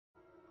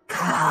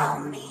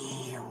Tell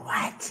me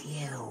what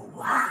you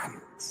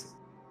want.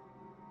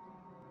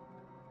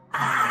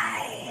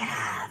 I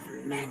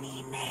have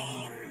many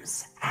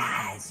names,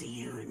 as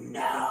you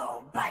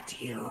know,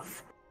 but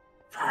you've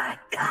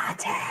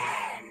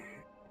forgotten.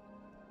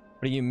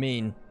 What do you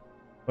mean?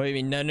 What do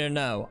you mean?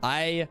 No.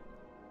 I've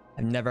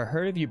never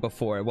heard of you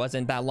before. It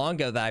wasn't that long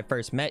ago that I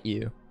first met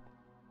you.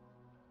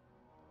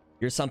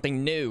 You're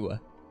something new.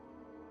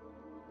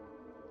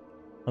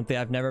 Something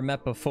I've never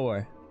met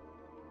before.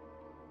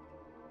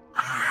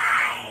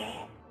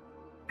 I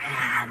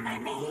am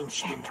an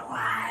ancient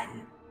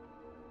one.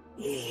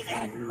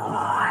 Even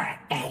more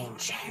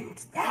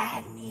ancient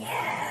than you.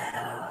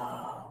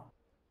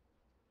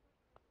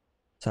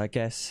 So I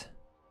guess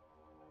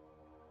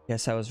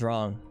I was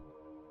wrong.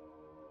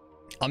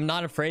 I'm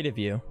not afraid of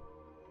you.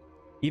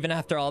 Even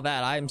after all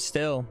that, I'm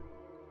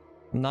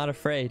not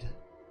afraid.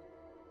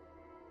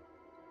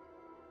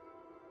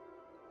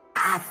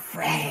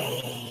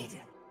 Afraid?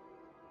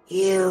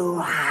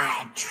 You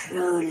are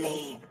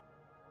truly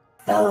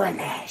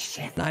foolish.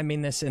 I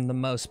mean this in the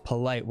most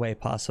polite way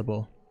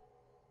possible.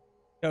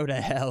 Go to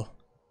hell.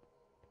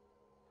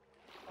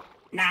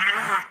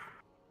 Nah.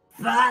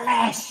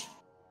 Foolish.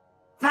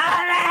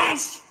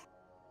 Foolish.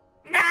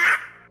 Nah.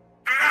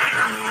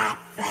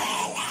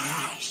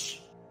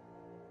 Foolish.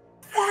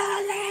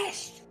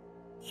 Foolish.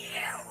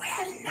 You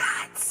will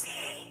not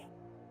see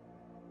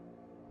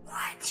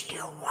what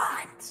you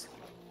want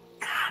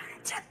come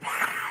to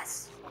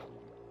pass.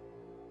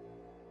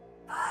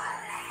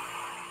 Foolish.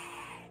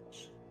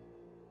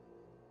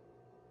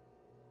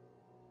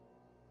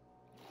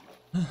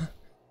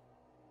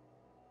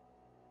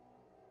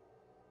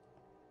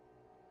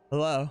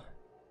 Hello?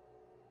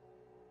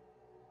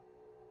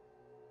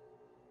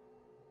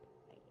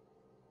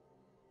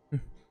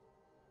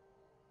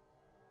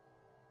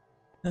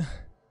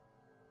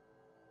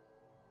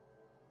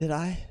 Did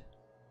I?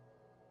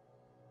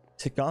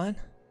 Is it gone?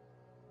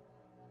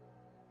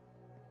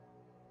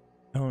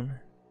 Oh.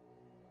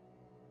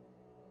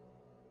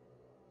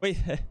 Wait.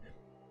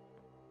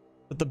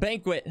 But the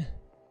banquet.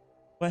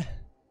 What?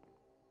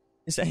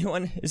 Is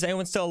anyone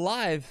still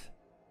alive?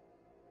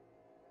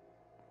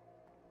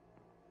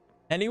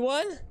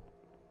 Anyone?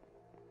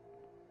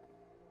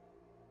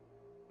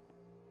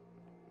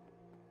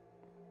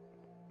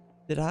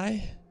 Did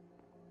I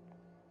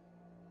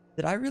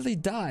really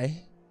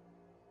die?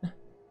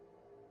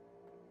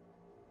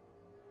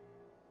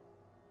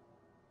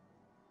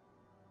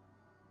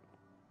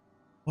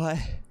 Why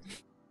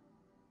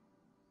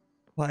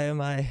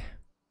am I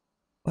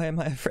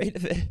afraid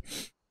of it?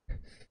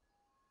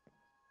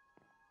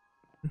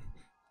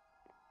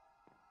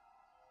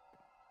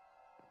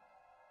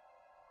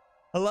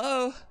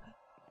 Hello?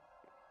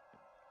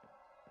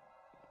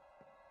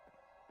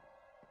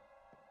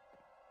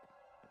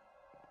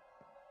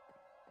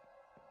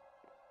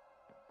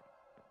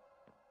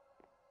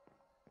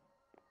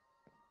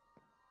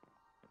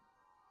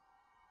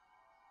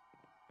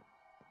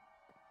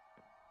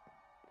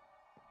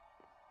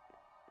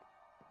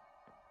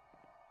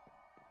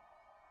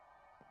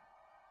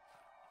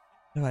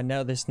 No, I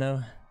know there's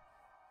no...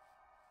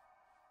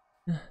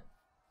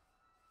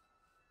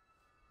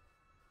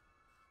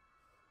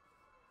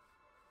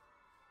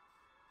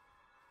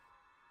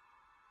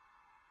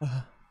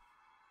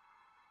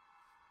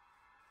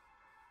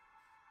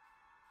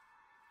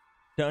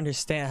 Don't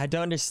understand. I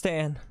don't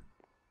understand.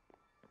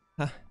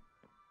 How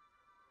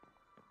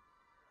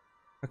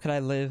could I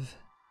live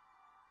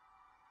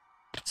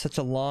such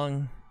a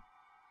long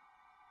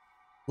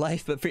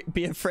life but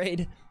be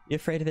afraid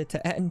of it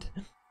to end?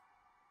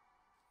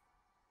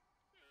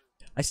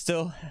 I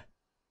still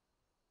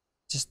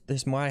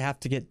there's more I have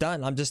to get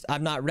done.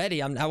 I'm not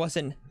ready. I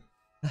wasn't.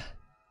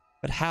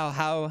 But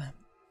how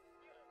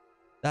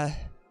I've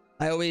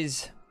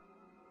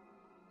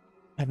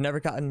never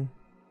gotten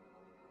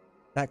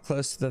that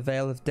close to the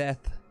veil of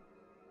death.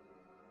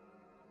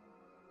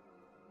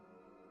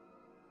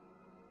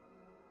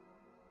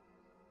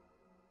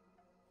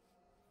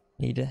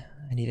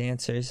 I need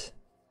answers.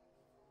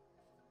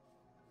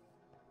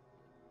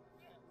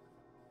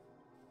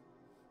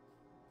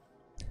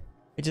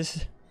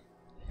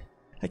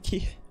 I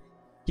keep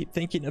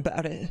thinking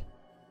about it.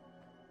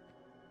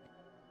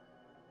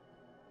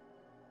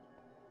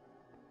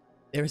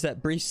 There was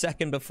that brief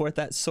second before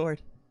that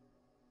sword.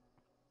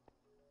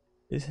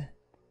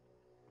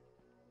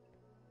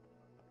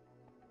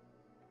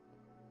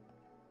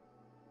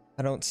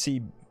 I don't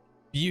see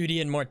beauty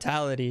in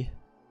mortality.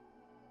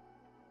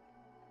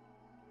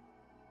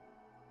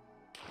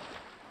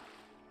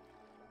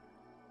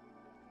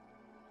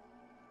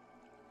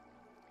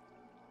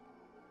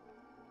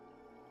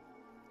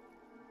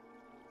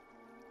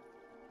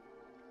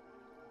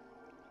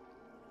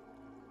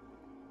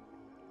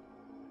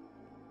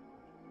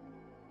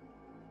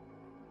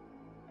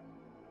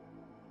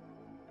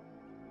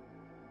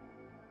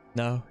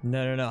 No,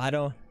 I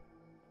don't.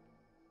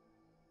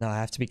 No, I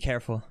have to be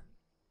careful.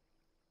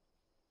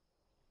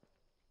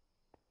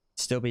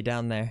 Still be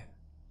down there.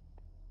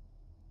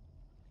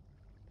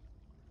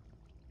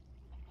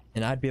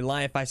 And I'd be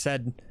lying if I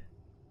said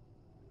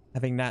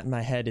Having that in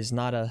my head is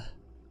not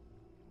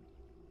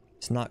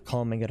it's not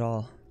calming at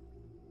all.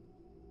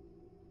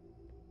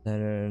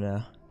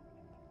 No.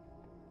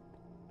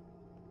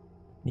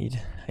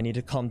 I need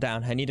to calm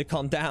down. I need to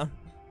calm down.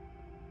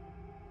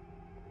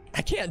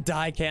 I can't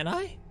die, can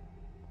I?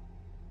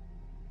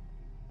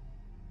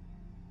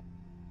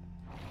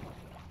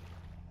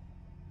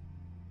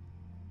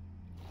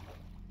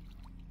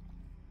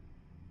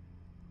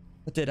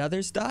 But did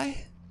others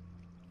die?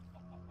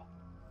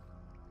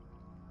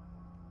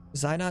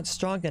 Was I not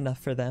strong enough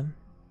for them?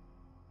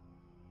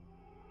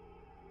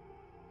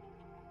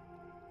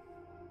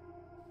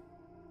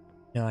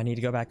 No, I need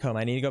to go back home.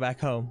 I need to go back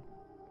home.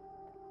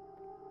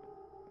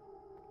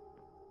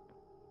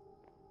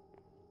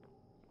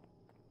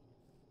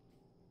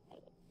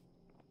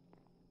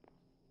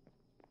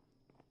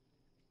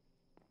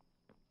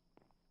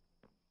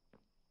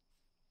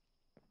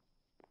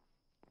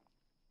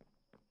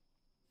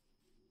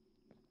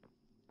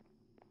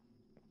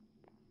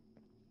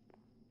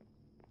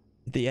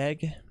 The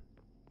egg?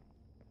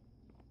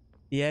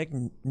 The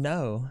egg?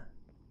 No.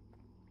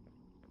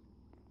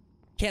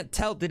 Can't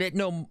tell. Did it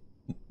know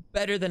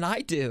better than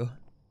I do?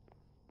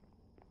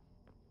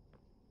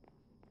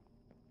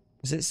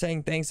 Is it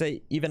saying things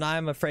that even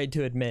I'm afraid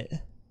to admit? Am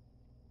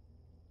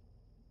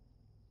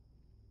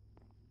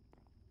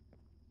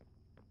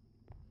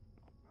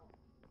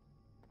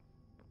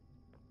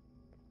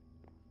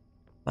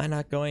I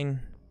not going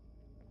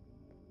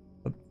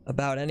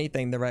about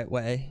anything the right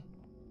way?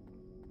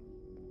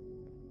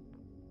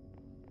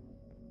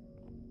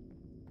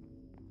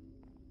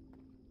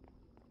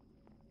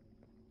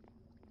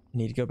 I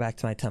need to go back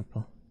to my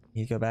temple. I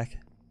need to go back.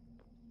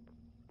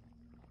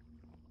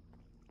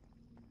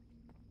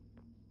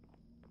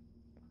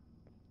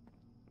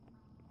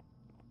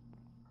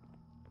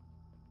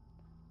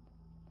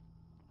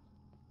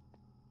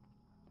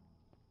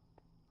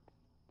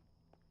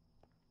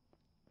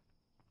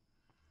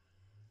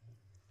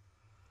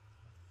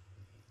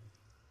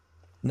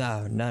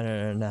 No.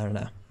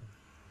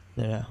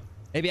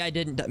 Maybe I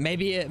didn't.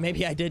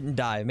 Maybe I didn't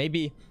die.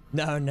 Maybe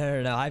no.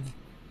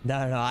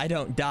 I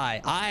don't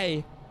die.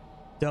 I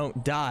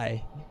don't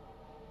die.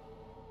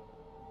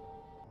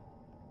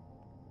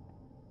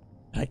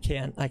 I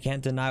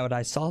can't deny what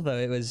I saw though.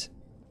 It was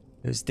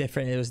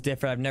different. It was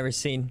different. I've never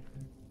seen.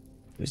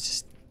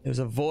 It was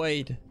a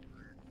void.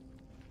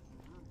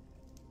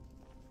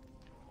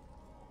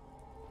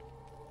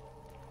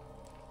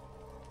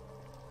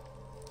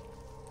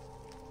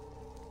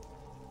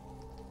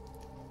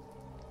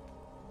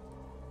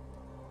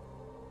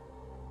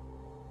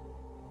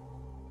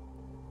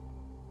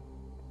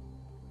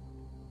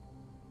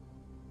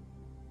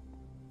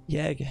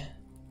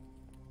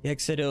 Yeg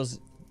said it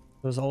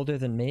was older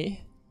than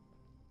me.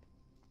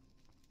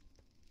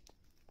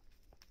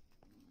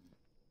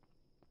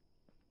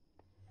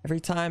 Every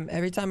time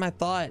I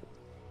thought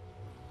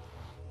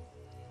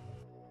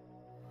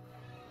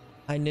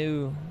I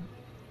knew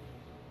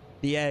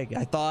the egg,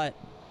 I thought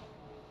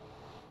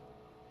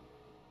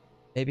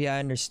maybe I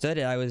understood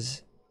it.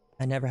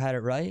 I never had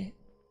it right.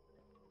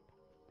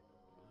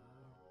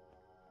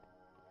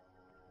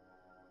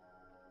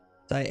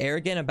 Was I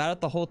arrogant about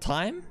it the whole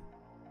time?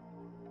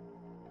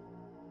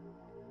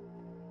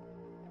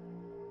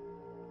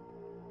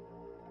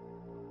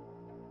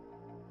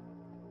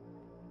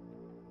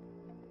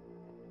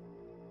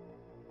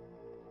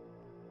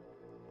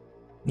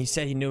 He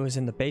said he knew it was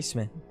in the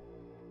basement.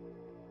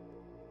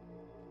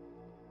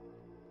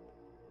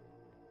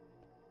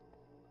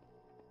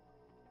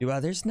 Do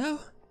others know?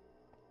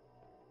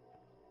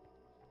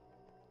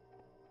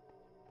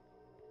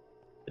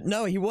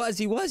 No, he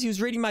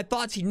was reading my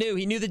thoughts. He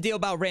knew the deal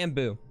about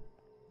Rambo.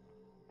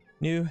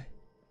 Knew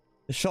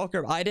the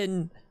shulker. I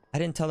didn't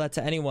tell that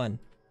to anyone.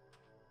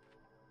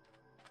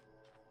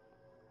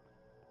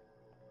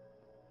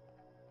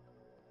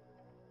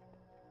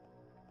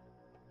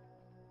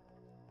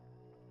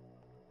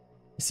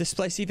 Is this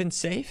place even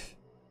safe?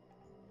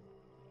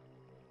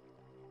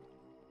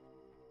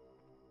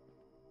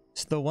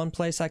 It's the one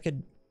place I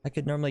could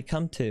normally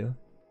come to.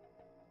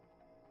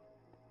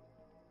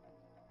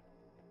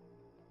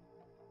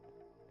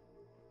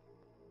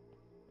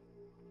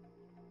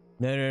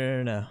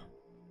 No.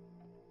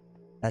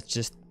 That's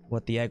just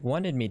what the egg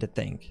wanted me to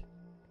think.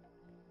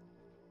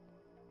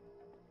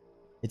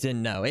 It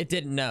didn't know. It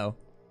didn't know.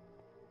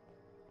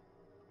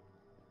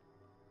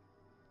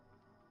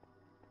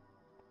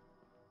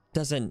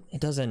 It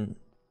doesn't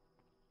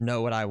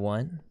know what I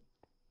want.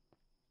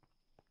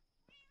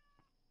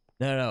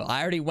 No.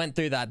 I already went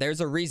through that.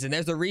 There's a reason.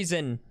 There's a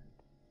reason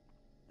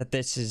that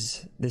this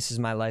is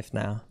my life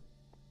now.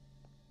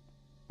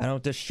 I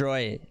don't destroy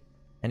it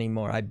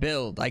anymore. I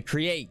build. I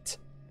create.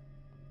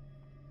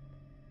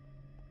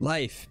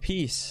 Life.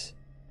 Peace.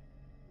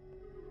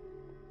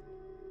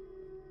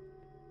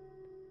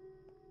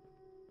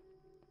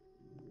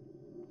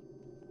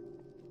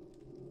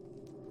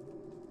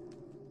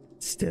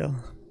 Still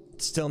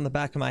in the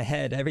back of my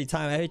head every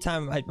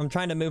time I'm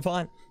trying to move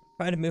on,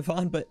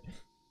 but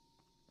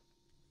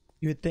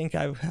you would think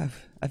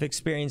I've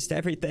experienced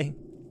everything.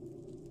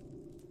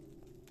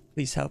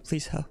 Please help,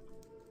 please help.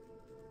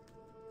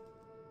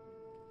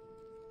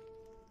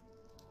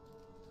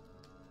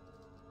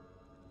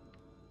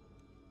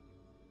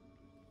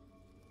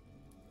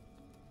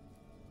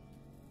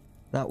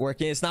 Not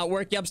working, it's not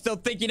working. I'm still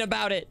thinking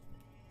about it.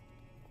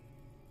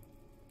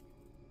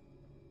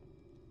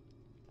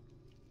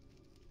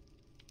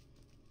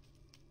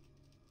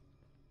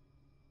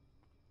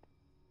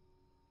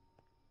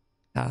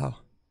 Ow.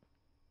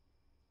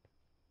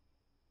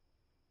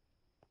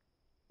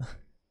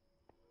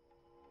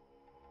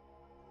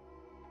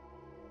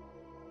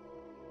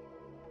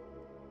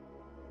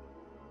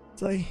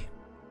 It's like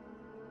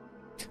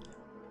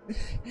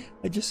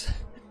I just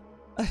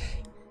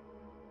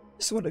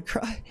want to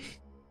cry.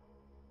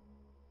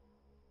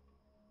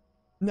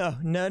 No,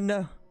 no,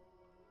 no.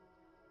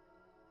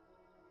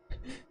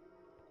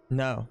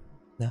 No,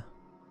 no.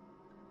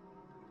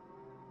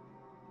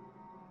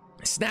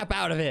 Snap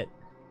out of it.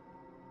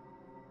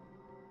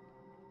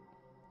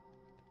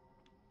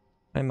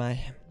 Am I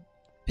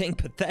being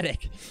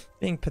pathetic?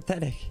 Being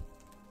pathetic.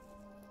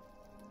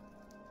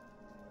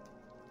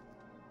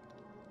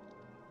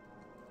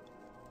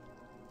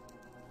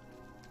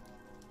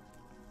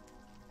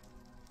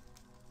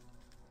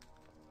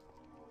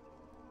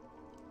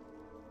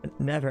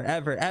 Never,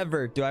 ever,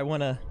 ever do I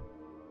want to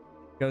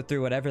go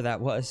through whatever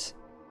that was.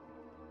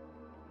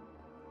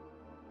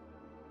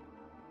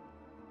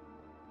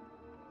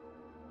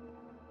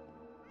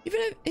 Even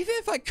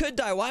if I could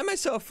die, why am I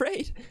so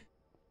afraid?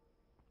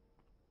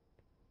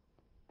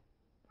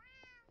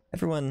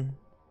 Everyone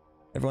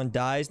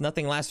dies.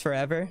 Nothing lasts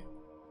forever.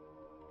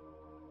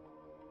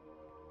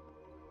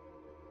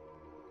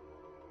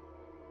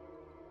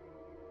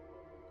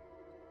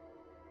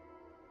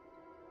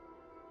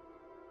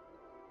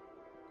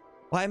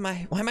 Why am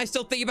I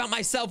still thinking about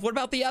myself? What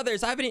about the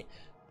others? I haven't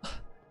What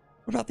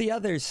about the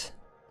others?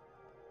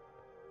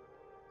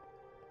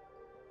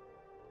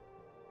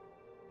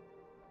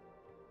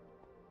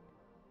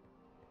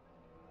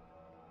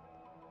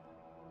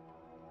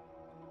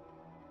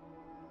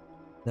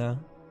 No.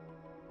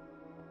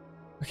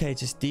 Okay,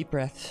 just deep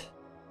breaths.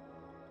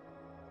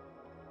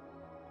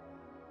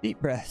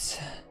 Deep breaths.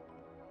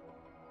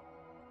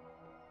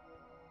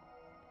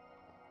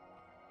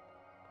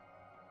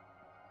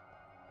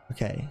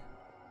 Okay.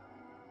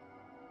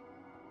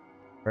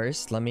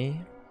 First, let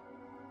me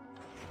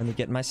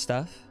get my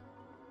stuff.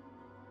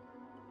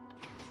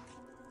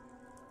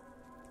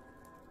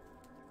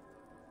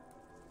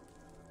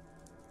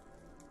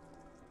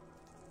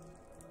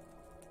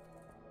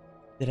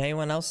 Did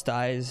anyone else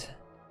dies?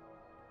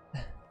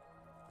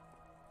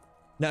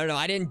 No,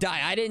 I didn't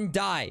die. I didn't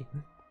die.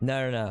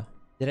 No.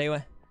 Did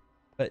anyone?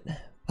 But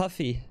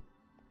Puffy,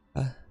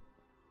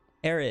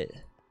 Errett,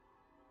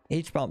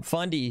 H-Bomb,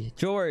 Fundy,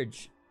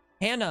 George,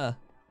 Hannah,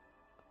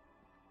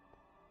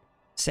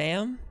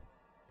 Sam.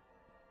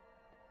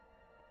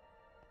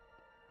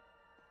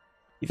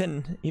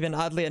 Even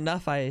oddly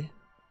enough,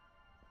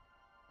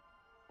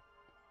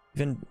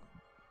 even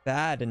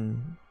Bad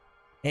and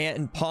Ant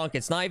and Punk.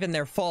 It's not even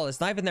their fault. It's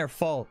not even their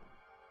fault.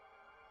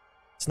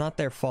 It's not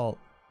their fault.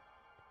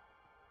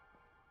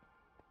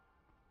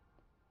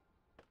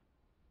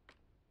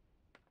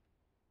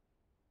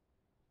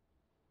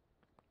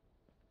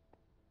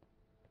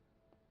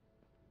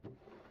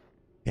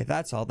 Okay,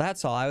 that's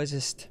all. I was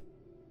just